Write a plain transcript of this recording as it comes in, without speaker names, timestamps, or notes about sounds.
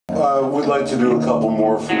We'd like to do a couple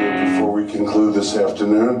more for you before we conclude this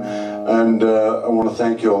afternoon. And I want to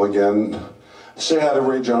thank you all again. Say hi to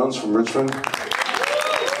Ray Jones from Richmond.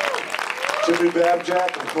 Jimmy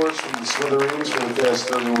Babjak, of course, from the Smithereens for the past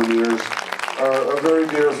 31 years. Our very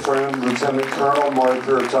dear friend, Lieutenant Colonel Mark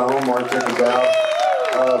Pirritano, Mark in the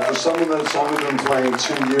bow. For someone that's only been playing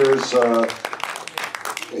 2 years,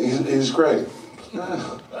 he's great.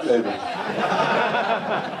 Maybe.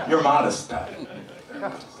 You're modest.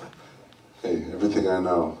 Hey, everything I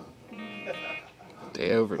know. They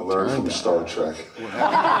overturned. I learned from Star Trek.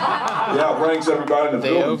 Yeah, it ranks everybody in the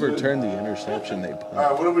They building. overturned the interception they put. All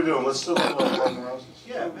right, what are we doing? Let's do a little Blood and Roses.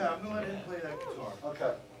 Yeah, I'm gonna let him play that guitar.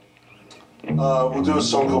 Okay. We'll do a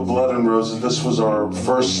song called Blood and Roses. This was our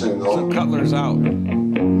first single. So Cutler's out.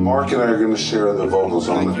 Mark and I are going to share the vocals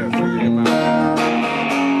on Thank you it. for figuring them out.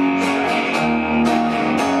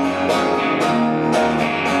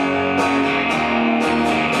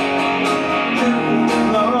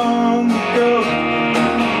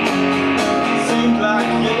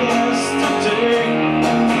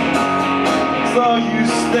 You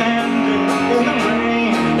standing in the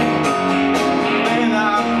rain, and I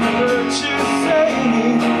heard you say,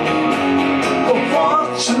 I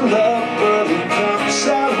want to love, but it comes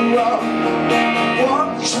out wrong. I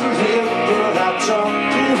want to live, but I don't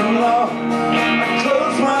belong. I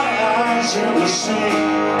close my eyes and I see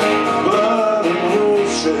blood and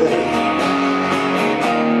roses.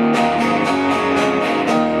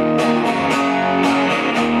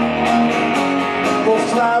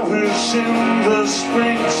 Flowers in the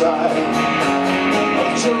springtime, I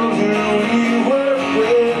told you we were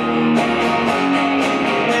great.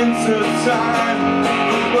 Winter time,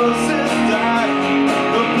 the roses died,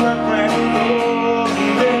 the blood ran cold,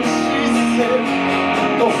 and then she said,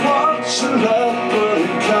 I want to love, but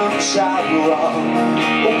it comes out wrong.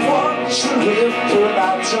 I want to live, but I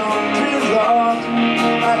don't belong.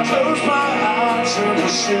 I close my eyes and I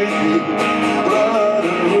see blood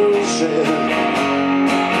and roses.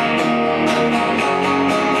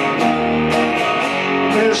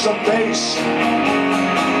 Here's some bass.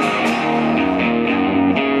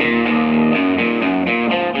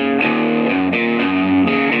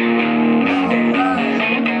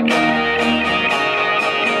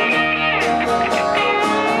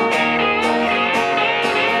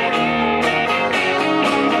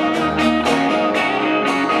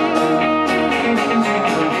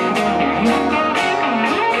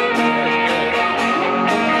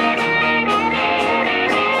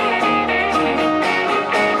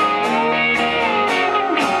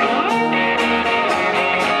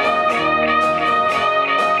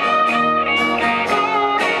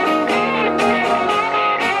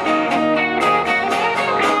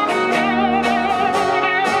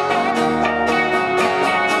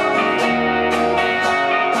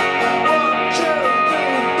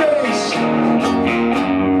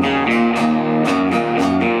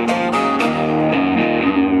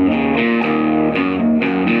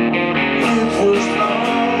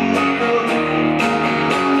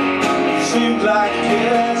 Like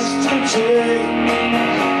yesterday,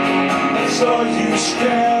 I saw you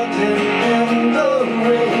standing in the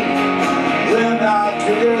rain. Then I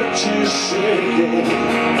heard you saying,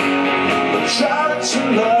 I tried to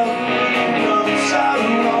love, comes out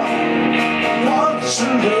wrong. Want to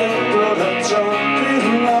live, but I don't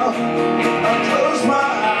belong. I close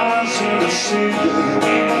my eyes and I see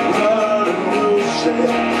blood and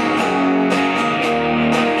roses,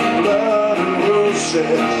 blood and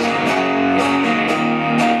roses.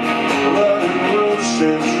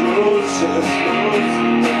 Roses, roses,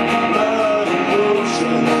 blood and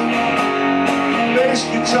roses. Bass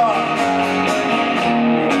guitar.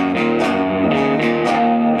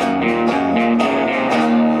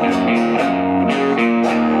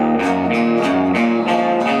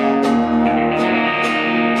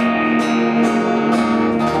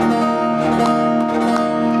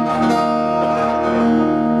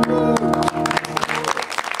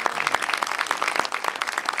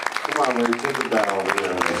 Come on, Ray, take a bow over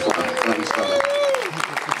there in the front.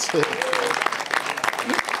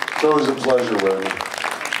 It's always a pleasure, Ray.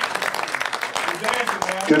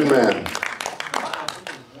 Good man.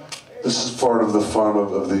 This is part of the fun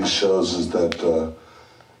of these shows, is that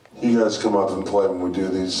you guys come up and play when we do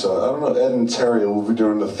these. I don't know, Ed and Terry, will be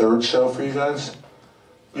doing the third show for you guys?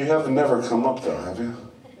 You have never come up though, have you?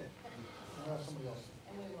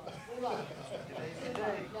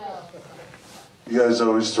 You guys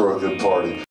always throw a good party.